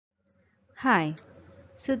Hi,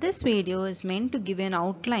 so this video is meant to give you an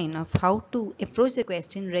outline of how to approach the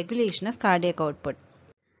question regulation of cardiac output.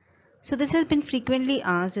 So this has been frequently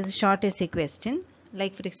asked as a short essay question,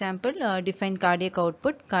 like for example, define cardiac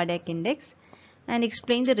output, cardiac index, and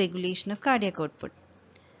explain the regulation of cardiac output.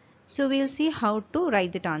 So we'll see how to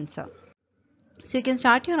write that answer. So you can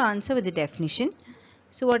start your answer with the definition.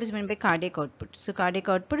 So what is meant by cardiac output? So cardiac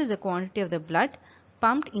output is a quantity of the blood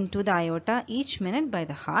pumped into the aorta each minute by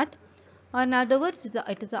the heart, or in other words,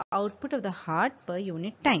 it is the output of the heart per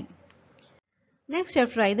unit time. Next, you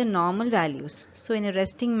have to write the normal values. So in a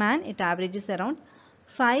resting man, it averages around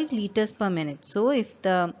 5 liters per minute. So if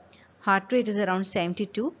the heart rate is around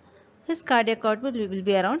 72, his cardiac output will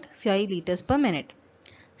be around 5 liters per minute.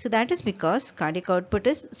 So that is because cardiac output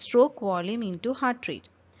is stroke volume into heart rate.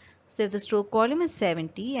 So if the stroke volume is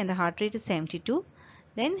 70 and the heart rate is 72,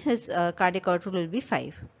 then his cardiac output will be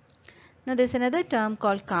 5. Now there's another term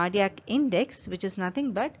called cardiac index, which is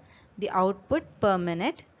nothing but the output per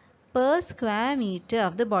minute per square meter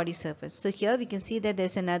of the body surface. So here we can see that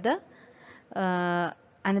there's another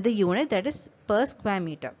unit, that is per square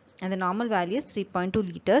meter, and the normal value is 3.2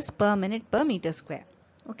 liters per minute per meter square.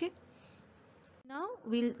 Okay. Now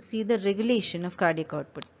we'll see the regulation of cardiac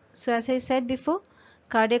output. So as I said before,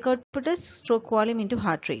 cardiac output is stroke volume into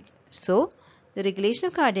heart rate. So the regulation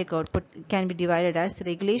of cardiac output can be divided as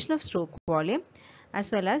regulation of stroke volume as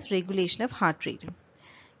well as regulation of heart rate.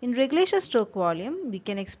 In regulation of stroke volume, we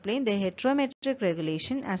can explain the heterometric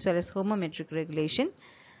regulation as well as homometric regulation.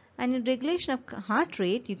 And in regulation of heart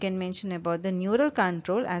rate, you can mention about the neural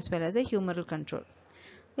control as well as the humoral control.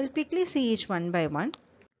 We'll quickly see each one by one.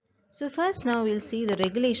 So first now we'll see the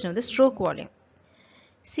regulation of the stroke volume.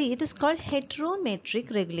 See, it is called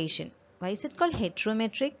heterometric regulation. Why is it called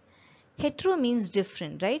heterometric? Hetero means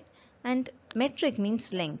different, right? And metric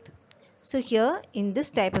means length. So here in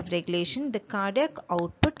this type of regulation, the cardiac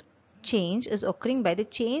output change is occurring by the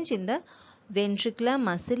change in the ventricular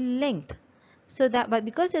muscle length. So that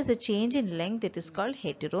because there's a change in length, it is called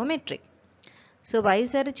heterometric. So why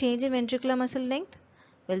is there a change in ventricular muscle length?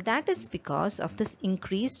 Well, that is because of this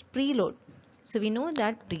increased preload. So we know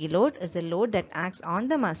that preload is the load that acts on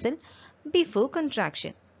the muscle before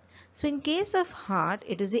contraction. So in case of heart,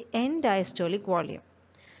 it is the end diastolic volume.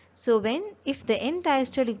 So if the end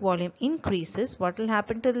diastolic volume increases, what will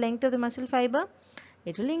happen to the length of the muscle fiber?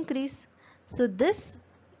 It will increase. So this,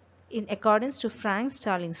 in accordance to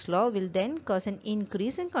Frank-Starling's law, will then cause an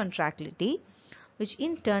increase in contractility, which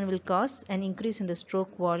in turn will cause an increase in the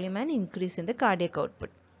stroke volume and increase in the cardiac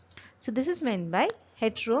output. So this is meant by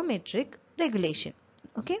heterometric regulation.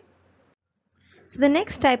 Okay. So the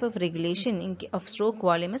next type of regulation of stroke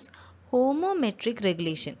volume is homometric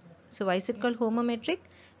regulation. So why is it called homometric?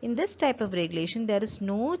 In this type of regulation, there is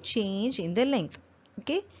no change in the length.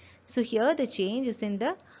 Okay. So here the change is in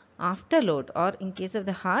the afterload, or in case of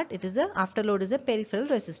the heart, it is the afterload is a peripheral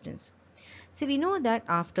resistance. So we know that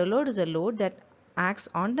afterload is a load that acts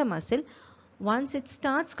on the muscle once it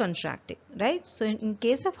starts contracting, right? So in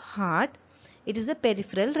case of heart, it is a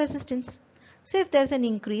peripheral resistance. So if there's an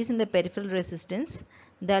increase in the peripheral resistance,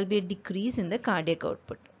 there will be a decrease in the cardiac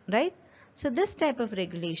output, right? So this type of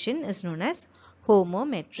regulation is known as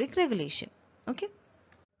homometric regulation. Okay.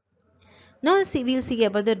 Now we'll see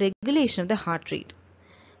about the regulation of the heart rate.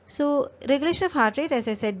 So regulation of heart rate, as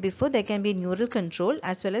I said before, there can be neural control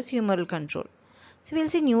as well as humoral control. So we'll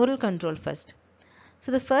see neural control first.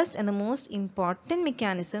 So the first and the most important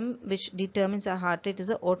mechanism which determines our heart rate is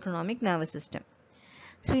the autonomic nervous system.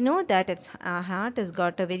 So we know that our heart has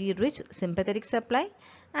got a very rich sympathetic supply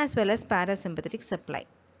as well as parasympathetic supply.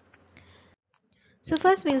 So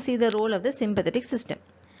first we'll see the role of the sympathetic system.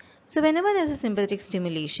 So whenever there is a sympathetic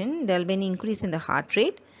stimulation, there will be an increase in the heart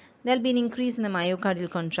rate, there will be an increase in the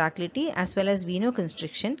myocardial contractility as well as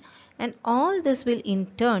vasoconstriction, and all this will in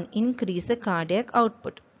turn increase the cardiac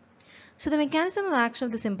output. So the mechanism of action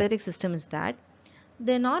of the sympathetic system is that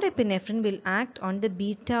the norepinephrine will act on the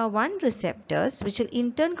beta-1 receptors, which will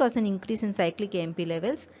in turn cause an increase in cyclic AMP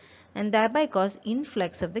levels and thereby cause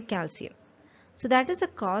influx of the calcium. So that is the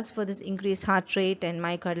cause for this increased heart rate and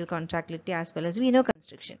myocardial contractility as well as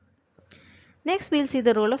vasoconstriction. Next, we'll see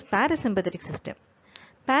the role of parasympathetic system.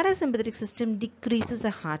 Parasympathetic system decreases the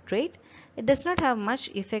heart rate. It does not have much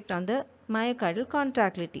effect on the myocardial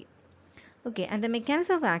contractility. Okay, and the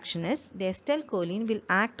mechanism of action is the acetylcholine will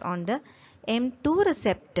act on the M2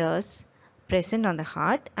 receptors present on the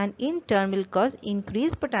heart and in turn will cause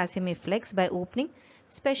increased potassium efflux by opening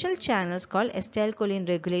special channels called acetylcholine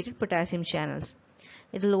regulated potassium channels.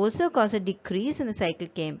 It will also cause a decrease in the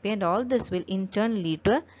cyclic AMP, and all this will in turn lead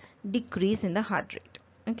to a decrease in the heart rate.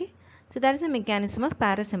 Okay, So that is the mechanism of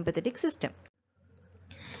parasympathetic system.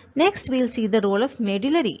 Next, we'll see the role of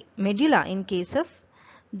medulla in case of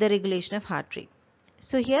the regulation of heart rate.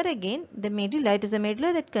 So here again, the medulla, it is a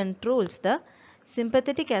medulla that controls the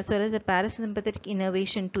sympathetic as well as the parasympathetic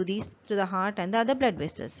innervation to the heart and the other blood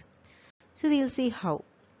vessels. So we'll see how.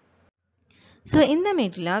 So in the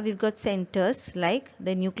medulla, we've got centers like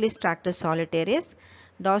the nucleus tractus solitarius,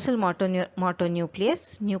 dorsal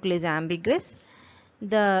motonucleus, nucleus ambiguus,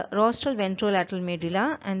 the rostral ventrolateral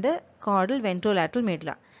medulla, and the caudal ventrolateral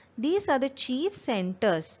medulla. These are the chief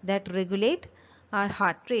centers that regulate our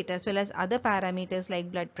heart rate as well as other parameters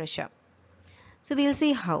like blood pressure. So we'll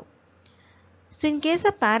see how. So in case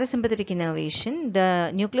of parasympathetic innervation,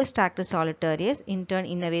 the nucleus tractus solitarius in turn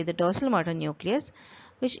innervates the dorsal motor nucleus,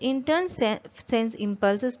 which in turn sends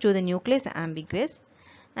impulses to the nucleus ambiguus,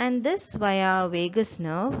 and this via vagus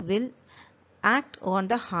nerve will act on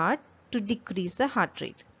the heart to decrease the heart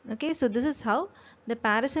rate. Okay, so this is how the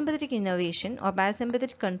parasympathetic innervation or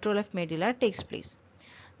parasympathetic control of medulla takes place.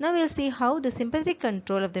 Now we'll see how the sympathetic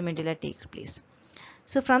control of the medulla takes place.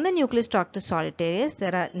 So from the nucleus tractus solitarius,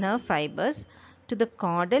 there are nerve fibers to the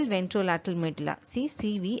caudal ventrolateral medulla,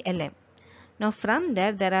 CVLM. Now from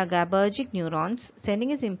there are GABAergic neurons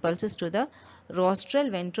sending its impulses to the rostral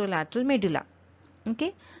ventrolateral medulla.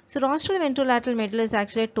 Okay, so rostral ventrolateral medulla is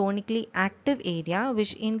actually a tonically active area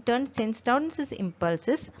which in turn sends down its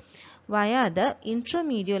impulses via the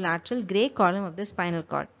intromediolateral gray column of the spinal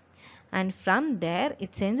cord, and from there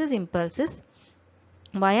it sends its impulses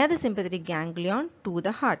via the sympathetic ganglion to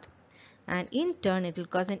the heart, and in turn it will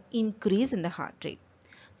cause an increase in the heart rate.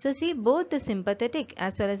 So see, both the sympathetic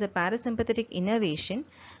as well as the parasympathetic innervation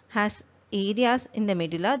has areas in the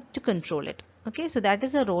medulla to control it. Okay, so that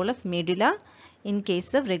is the role of medulla in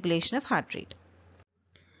case of regulation of heart rate.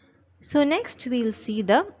 So next we will see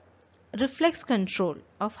the reflex control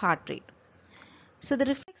of heart rate. So the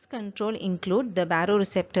reflex control include the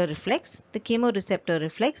baroreceptor reflex, the chemoreceptor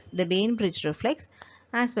reflex, the Bainbridge reflex,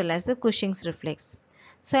 as well as the Cushing's reflex.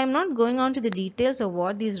 So I am not going on to the details of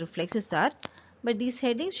what these reflexes are, but these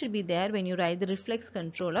headings should be there when you write the reflex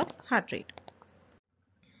control of heart rate.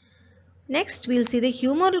 Next, we will see the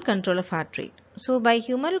humoral control of heart rate. So by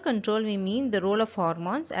humoral control, we mean the role of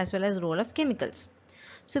hormones as well as role of chemicals.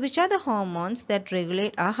 So which are the hormones that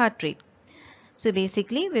regulate our heart rate? So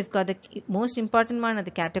basically, we've got the most important one are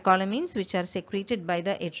the catecholamines, which are secreted by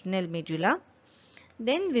the adrenal medulla.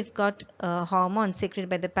 Then we've got hormones secreted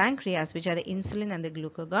by the pancreas, which are the insulin and the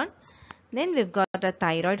glucagon. Then we've got the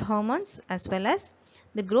thyroid hormones as well as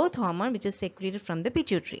the growth hormone, which is secreted from the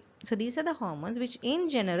pituitary. So these are the hormones which in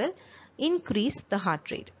general increase the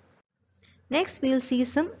heart rate. Next, we will see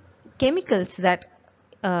some chemicals that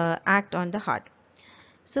act on the heart.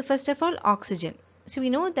 So first of all, oxygen. So we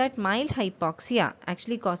know that mild hypoxia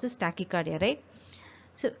actually causes tachycardia, right?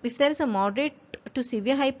 So if there is a moderate to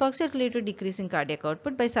severe hypoxia, it will lead to decrease in cardiac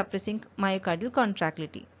output by suppressing myocardial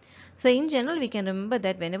contractility. So in general, we can remember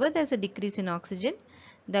that whenever there is a decrease in oxygen,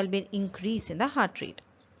 there will be an increase in the heart rate.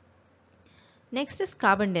 Next is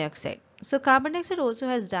carbon dioxide. So carbon dioxide also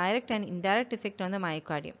has direct and indirect effect on the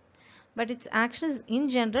myocardium, but its action is in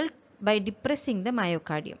general by depressing the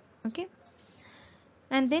myocardium. Okay.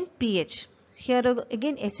 And then pH. Here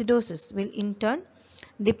again acidosis will in turn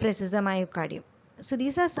depresses the myocardium. So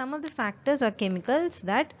these are some of the factors or chemicals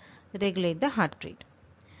that regulate the heart rate.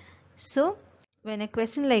 So when a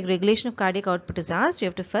question like regulation of cardiac output is asked, we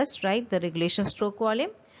have to first write the regulation of stroke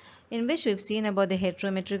volume, in which we've seen about the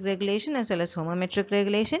heterometric regulation as well as homometric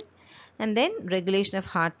regulation, and then regulation of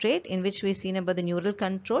heart rate, in which we've seen about the neural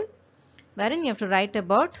control, wherein you have to write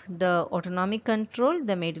about the autonomic control,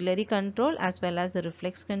 the medullary control as well as the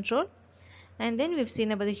reflex control. And then we've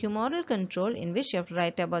seen about the humoral control, in which you have to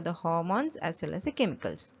write about the hormones as well as the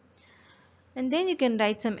chemicals. And then you can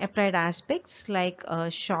write some applied aspects like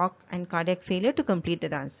shock and cardiac failure to complete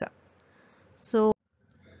the answer. So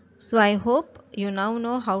I hope you now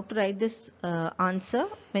know how to write this answer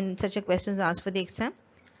when such a question is asked for the exam.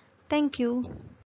 Thank you.